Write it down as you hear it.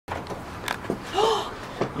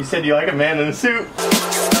You said you like a man in a suit.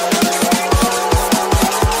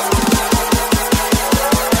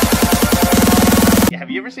 Have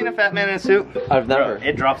you ever seen a fat man in a suit? I've never. Bro,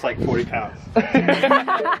 it drops like 40 pounds. Right,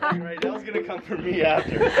 that was gonna come from me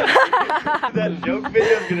after. That joke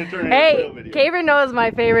video is gonna turn into a real video. Kaver knows my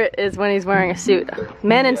favorite is when he's wearing a suit.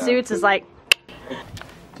 Men in suits is like...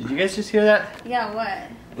 Did you guys just hear that? Yeah, what?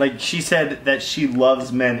 Like, she said that she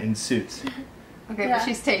loves men in suits. Okay, but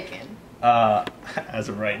she's taken. As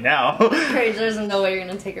of right now. Drage, there's no way you're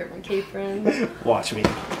gonna take her from Kamerman. Watch me.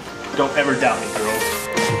 Don't ever doubt me, girls.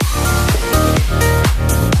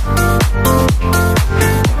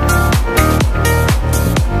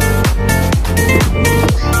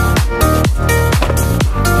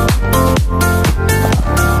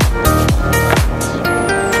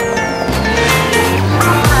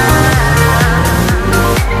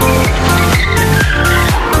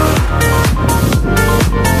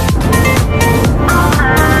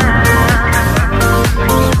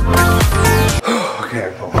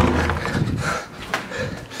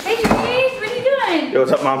 Yo,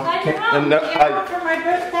 what's up, Mom? No, for my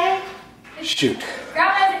birthday. Shoot.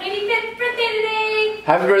 Grandma's 85th birthday today.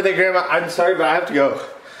 Happy birthday, Grandma. I'm sorry, but I have to go.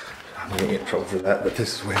 I'm gonna get in trouble for that, but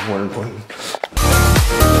this is way more important.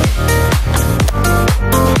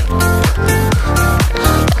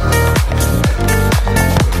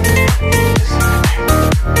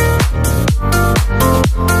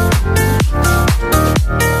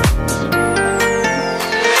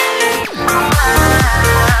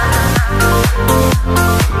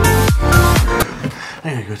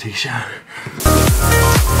 I gotta go take a shower.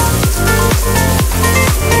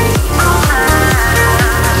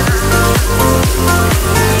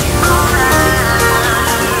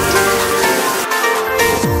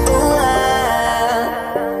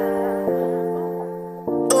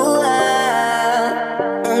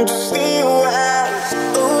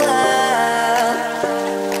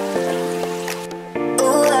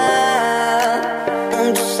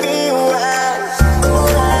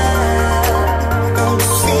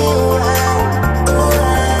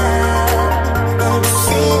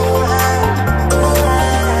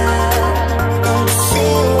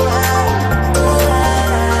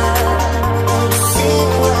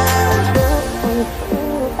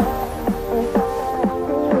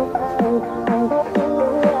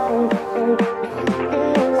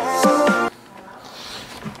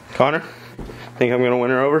 Connor, think I'm gonna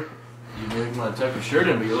win her over? You didn't want to tuck your shirt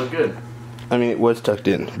in, but you look good. I mean, it was tucked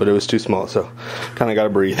in, but it was too small, so kind of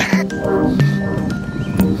gotta breathe.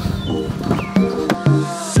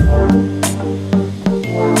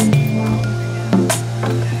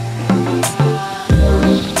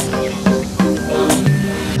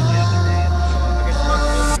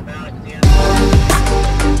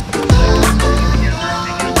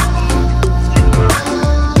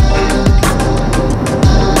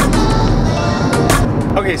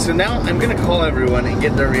 Okay, so now I'm gonna call everyone and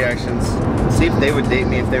get their reactions, see if they would date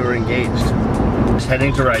me if they were engaged. Just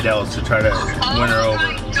heading to Rydell's to try to win her over.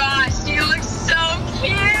 Oh my gosh, you look so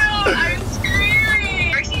cute! I'm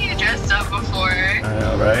screaming! I've seen you dressed up before. I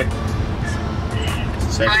know, right?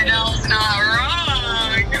 Rydell's not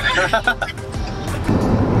wrong!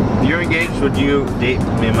 If you're engaged, would you date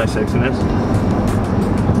me and my sexiness?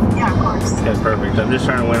 Yeah, of course. Okay, perfect. I'm just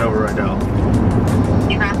trying to win over Rydell.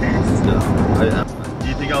 You got this. Do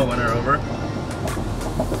you think I'll win her over?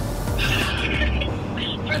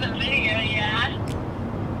 For the video, yeah.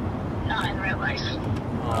 Not in real life.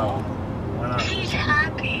 Oh, why not? She's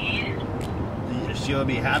happy. She'll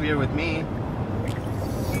be happier with me.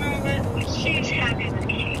 No, but she's happy with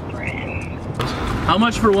Kamerman. How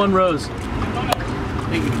much for one rose?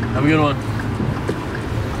 Thank you. Have a good one.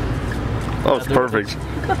 Oh, it's perfect.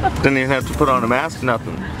 Didn't even have to put on a mask,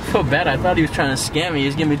 nothing. So bad, I thought he was trying to scam me. He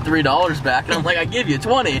was giving me $3 back, and I'm like, I give you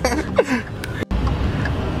 20. There's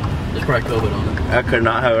probably COVID on it. That could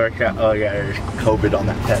not have worked out. Oh yeah, there's COVID on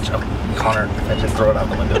that patch. Oh, Connor, I just throw it out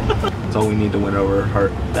the window. That's all we need to win over her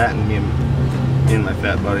heart. That and me and my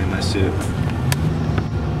fat body in my suit.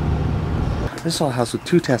 This is a house with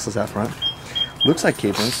 2 Teslas out front. Looks like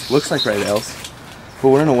Kamerman's, looks like Rydell's. But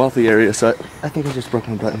we're in a wealthy area, so I think I just broke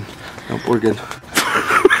my button. Nope, we're good.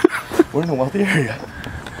 We're in a wealthy area.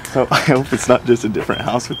 So I hope it's not just a different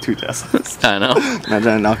house with 2 Teslas. I know. Imagine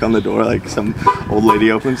I knock on the door like some old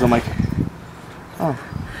lady opens. I'm like, oh.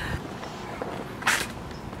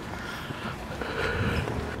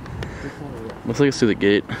 Let's take us through the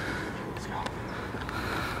gate. Let's go.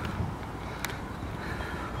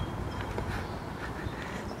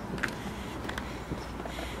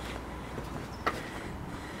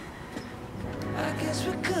 I guess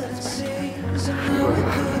we couldn't see, 'cause I know we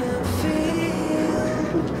couldn't feel.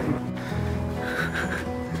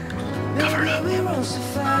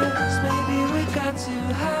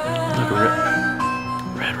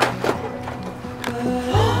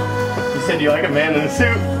 said, "Do you like a man in a suit?"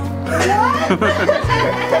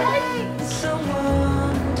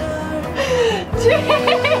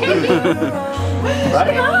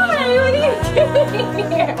 Right? What are you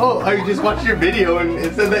doing here? Oh, I just watched your video and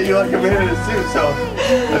it said that you like a man in a suit, so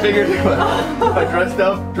I figured if I dressed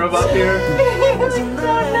up, drove up here,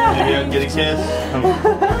 maybe I'd get a kiss.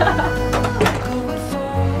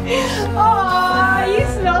 Aw, you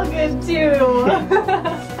smell good too.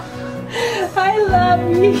 I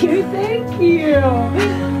love you. Thank you.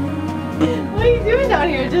 What are you doing down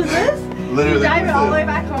here? Just this? Literally. You're driving all the way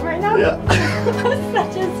back home right now? Yeah.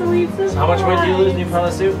 Such a sweet surprise. How much weight do you lose when you put on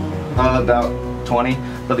a suit? About 20,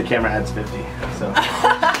 but the camera adds 50, so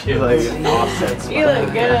it like offsets. You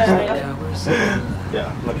look good.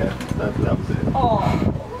 Yeah, okay, that was it. Oh.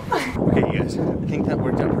 Okay, you guys, I think that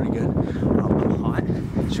worked out pretty good. I'm hot.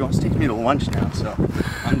 She wants to take me to lunch now, so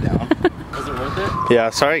I'm down. Was it worth it? Yeah,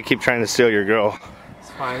 sorry I keep trying to steal your girl. It's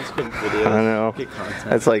fine, it's good video. I know. Good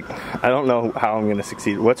content. It's like, I don't know how I'm gonna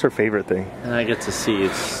succeed. What's her favorite thing? And I get to see,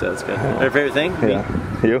 so it's good. Her favorite thing? Yeah.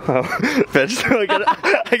 You? Oh, vegetable. I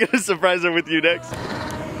gotta surprise her with you next.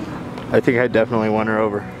 I think I definitely won her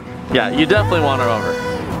over. Yeah, you definitely want her over.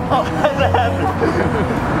 Oh, how's that happen?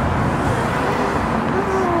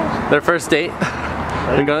 Their first date?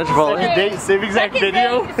 They're going to Chipotle? Second date, same exact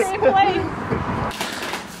video. Same place.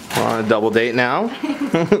 We're on a double date now.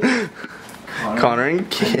 Connor and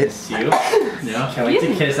Kiss. You? Yeah. Can't wait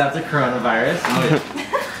to kiss after coronavirus.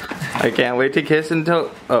 I can't wait to kiss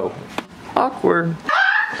until, oh, awkward.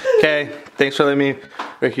 Okay, thanks for letting me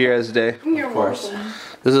work you guys today. Of course.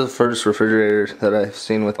 This is the first refrigerator that I've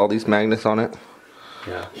seen with all these magnets on it.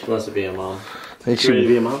 Yeah, she wants to be a mom. They You ready to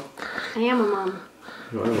be a mom? I am a mom.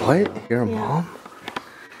 What? You're a mom?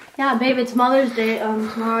 Yeah, babe, it's Mother's Day.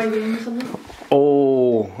 Tomorrow are you doing something?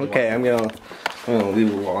 Oh, okay, I'm gonna leave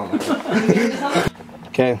it alone.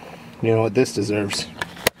 Okay, you know what this deserves.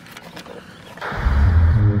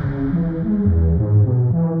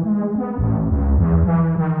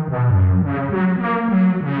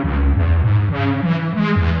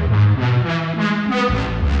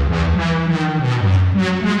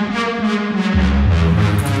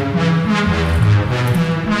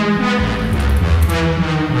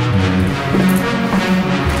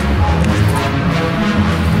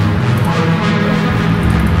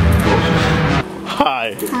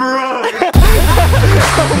 Hi. Oh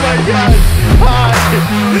my god. Hi.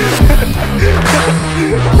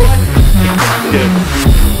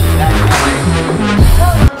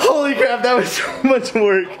 Holy crap, that was so much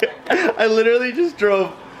work. I literally just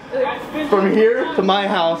drove from here to my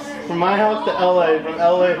house, from my house to LA, from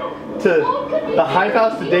LA to the Hype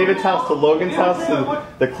house, to David's house, to Logan's house, to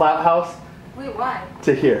the Clout house. Wait, why?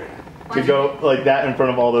 To here. To go like that in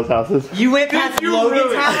front of all those houses. You went past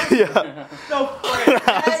Logan's house? Yeah. So funny.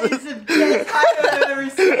 That is the best hike I've ever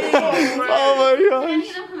seen. Oh my gosh. Did any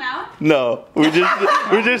of them come out? No, we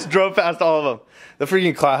just drove past all of them. The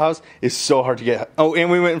freaking Cloud House is so hard to get. Oh,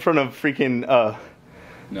 and we went in front of freaking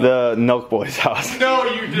the Milk Boy's house. No,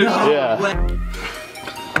 you didn't. Yeah.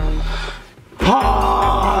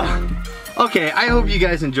 Okay, I hope you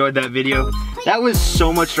guys enjoyed that video. That was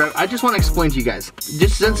so much drive. I just want to explain to you guys.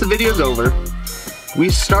 Just since the video's over, we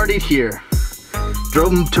started here,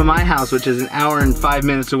 drove to my house, which is an hour and 5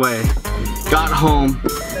 minutes away, got home,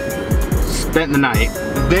 spent the night,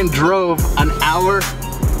 then drove an hour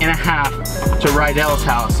and a half to Rydell's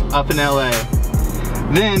house up in LA.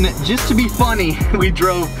 Then, just to be funny, we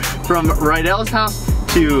drove from Rydell's house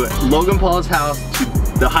to Logan Paul's house to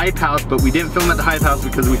the Hype house, but we didn't film at the Hype house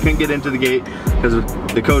because we couldn't get into the gate because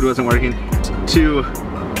the code wasn't working, to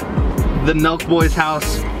the Nelk Boys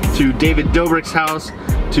house, to David Dobrik's house,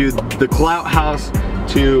 to the Clout house,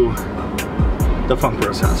 to the Funk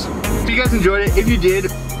Bros house. If you guys enjoyed it, if you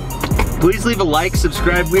did, please leave a like,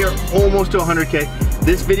 subscribe. We are almost to 100K.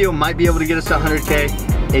 This video might be able to get us to 100K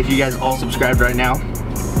if you guys all subscribed right now.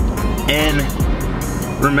 And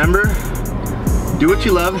remember, do what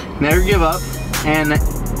you love, never give up, and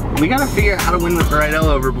we gotta figure out how to win Rydell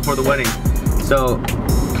over before the wedding. So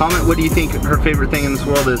comment what do you think her favorite thing in this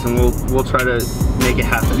world is, and we'll try to make it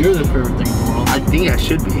happen. You're the favorite thing in the world. I think I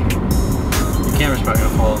should be. The camera's probably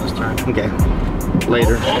gonna fall this turn. Okay,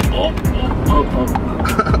 later.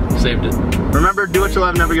 Saved it. Remember, do what you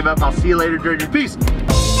love, never give up. I'll see you later, Dragers. Peace.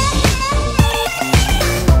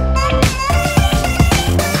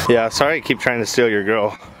 Yeah, sorry I keep trying to steal your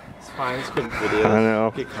girl. It's fine, it's good video. I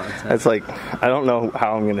know. Good content. It's like, I don't know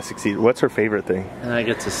how I'm gonna succeed. What's her favorite thing? And I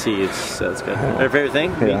get to see, so it's good. Her favorite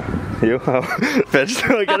thing? Yeah. You? Oh,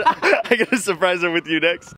 vegetable. I gotta surprise her with you next.